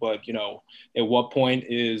wrong, but, at what point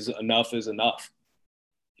is enough is enough?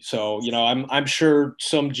 So, I'm sure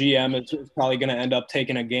some GM is probably going to end up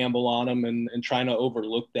taking a gamble on him and trying to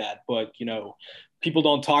overlook that. But, people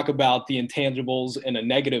don't talk about the intangibles in a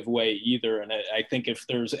negative way either. And I think if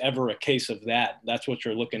there's ever a case of that, that's what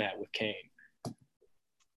you're looking at with Kane.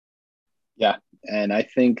 Yeah. And I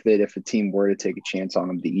think that if a team were to take a chance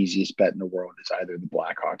on him, the easiest bet in the world is either the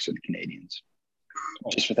Blackhawks or the Canadians.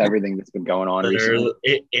 Just with everything that's been going on recently.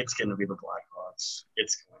 It's going to be the Blackhawks.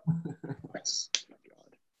 It's going to be.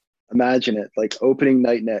 Imagine it, like opening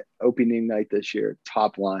night this year,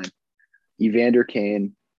 top line, Evander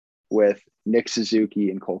Kane with Nick Suzuki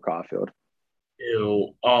and Cole Caulfield.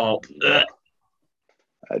 Ew. Oh,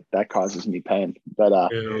 that causes me pain. But all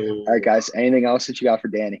right, guys, anything else that you got for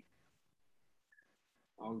Danny?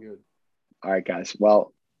 All good. All right, guys.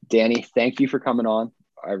 Well, Danny, thank you for coming on.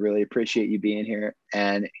 I really appreciate you being here.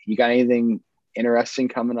 And you got anything interesting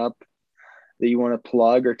coming up that you want to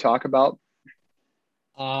plug or talk about?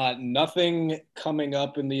 Nothing coming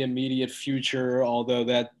up in the immediate future, although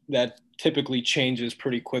that typically changes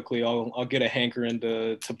pretty quickly. I'll get a hankering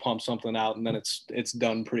to pump something out, and then it's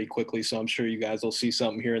done pretty quickly. So I'm sure you guys will see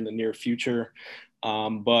something here in the near future.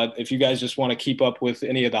 But if you guys just want to keep up with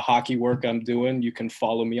any of the hockey work I'm doing, you can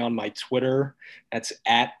follow me on my Twitter. That's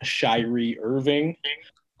at Shirey Irving.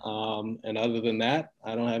 And other than that,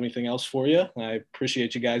 I don't have anything else for you. I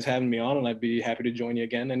appreciate you guys having me on, and I'd be happy to join you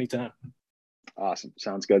again anytime. Awesome.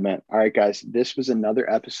 Sounds good, man. All right, guys. This was another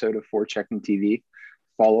episode of Forechecking TV.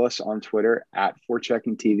 Follow us on Twitter at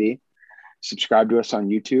Forechecking TV. Subscribe to us on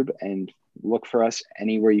YouTube and look for us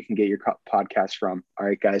anywhere you can get your podcast from. All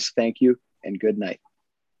right, guys. Thank you and good night.